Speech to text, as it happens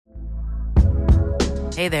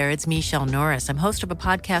Hey there, it's Michelle Norris. I'm host of a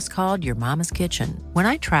podcast called Your Mama's Kitchen. When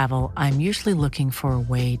I travel, I'm usually looking for a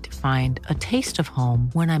way to find a taste of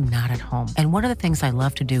home when I'm not at home. And one of the things I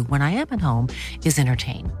love to do when I am at home is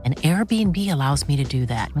entertain. And Airbnb allows me to do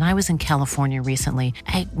that. When I was in California recently,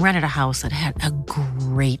 I rented a house that had a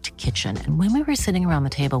great kitchen. And when we were sitting around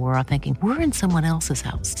the table, we were all thinking, we're in someone else's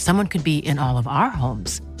house. Someone could be in all of our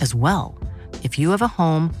homes as well. If you have a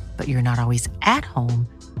home, but you're not always at home,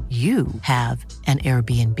 you have an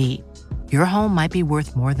Airbnb. Your home might be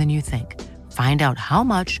worth more than you think. Find out how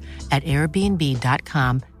much at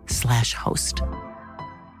airbnb.com/host.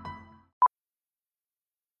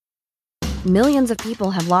 Millions of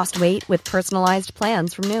people have lost weight with personalized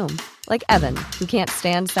plans from Noom. Like Evan, who can't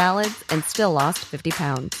stand salads and still lost 50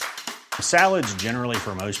 pounds. Salads generally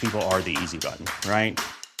for most people are the easy button, right?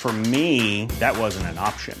 For me, that wasn't an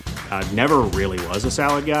option. I never really was a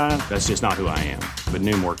salad guy. That's just not who I am. But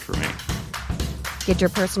Noom worked for me. Get your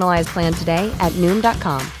personalized plan today at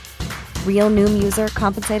Noom.com. Real Noom user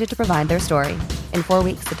compensated to provide their story. In 4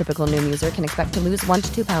 weeks, the typical Noom user can expect to lose 1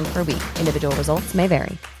 to 2 pounds per week. Individual results may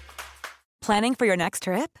vary. Planning for your next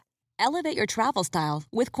trip? Elevate your travel style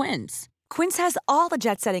with Quince. Quince has all the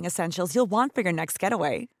jet-setting essentials you'll want for your next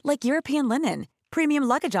getaway, like European linen, premium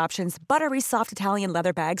luggage options, buttery soft Italian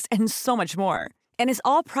leather bags, and so much more. And is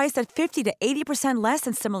all priced at 50 to 80% less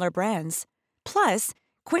than similar brands. Plus,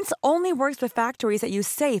 Quince only works with factories that use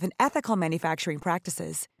safe and ethical manufacturing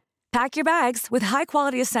practices. Pack your bags with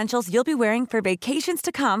high-quality essentials you'll be wearing for vacations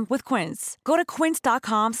to come with Quince. Go to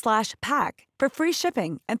quince.com/pack for free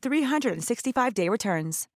shipping and 365-day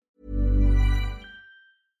returns.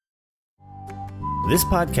 This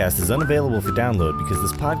podcast is unavailable for download because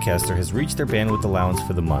this podcaster has reached their bandwidth allowance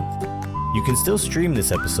for the month. You can still stream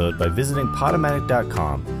this episode by visiting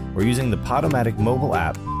Podomatic.com or using the Podomatic mobile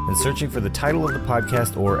app and searching for the title of the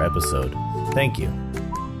podcast or episode. Thank you.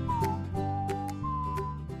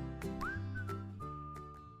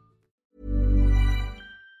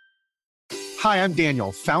 Hi, I'm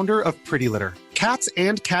Daniel, founder of Pretty Litter. Cats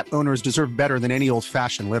and cat owners deserve better than any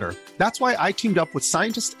old-fashioned litter. That's why I teamed up with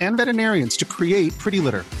scientists and veterinarians to create Pretty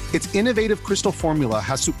Litter. Its innovative crystal formula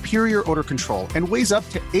has superior odor control and weighs up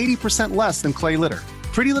to 80% less than clay litter.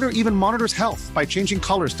 Pretty Litter even monitors health by changing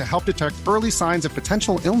colors to help detect early signs of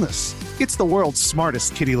potential illness. It's the world's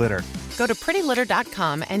smartest kitty litter. Go to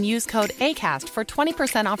prettylitter.com and use code ACAST for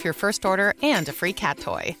 20% off your first order and a free cat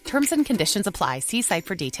toy. Terms and conditions apply. See site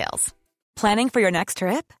for details. Planning for your next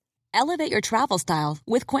trip? Elevate your travel style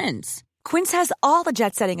with Quince. Quince has all the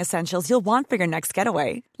jet-setting essentials you'll want for your next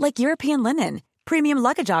getaway, like European linen, premium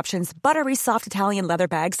luggage options, buttery soft Italian leather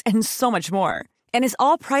bags, and so much more. And is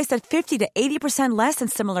all priced at 50 to 80% less than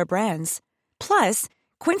similar brands. Plus,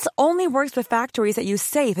 Quince only works with factories that use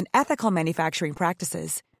safe and ethical manufacturing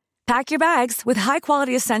practices. Pack your bags with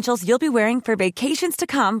high-quality essentials you'll be wearing for vacations to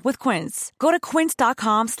come with Quince. Go to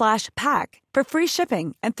quince.com/pack for free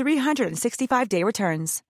shipping and 365-day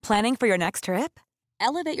returns. Planning for your next trip?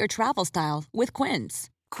 Elevate your travel style with Quince.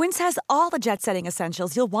 Quince has all the jet-setting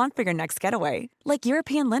essentials you'll want for your next getaway, like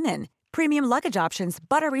European linen, premium luggage options,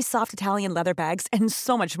 buttery soft Italian leather bags, and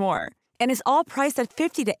so much more. And is all priced at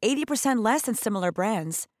 50 to 80% less than similar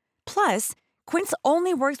brands. Plus, Quince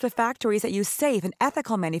only works with factories that use safe and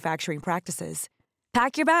ethical manufacturing practices.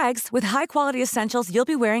 Pack your bags with high-quality essentials you'll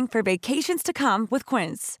be wearing for vacations to come with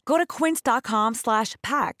Quince. Go to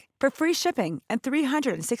quince.com/pack for free shipping and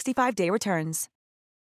 365-day returns.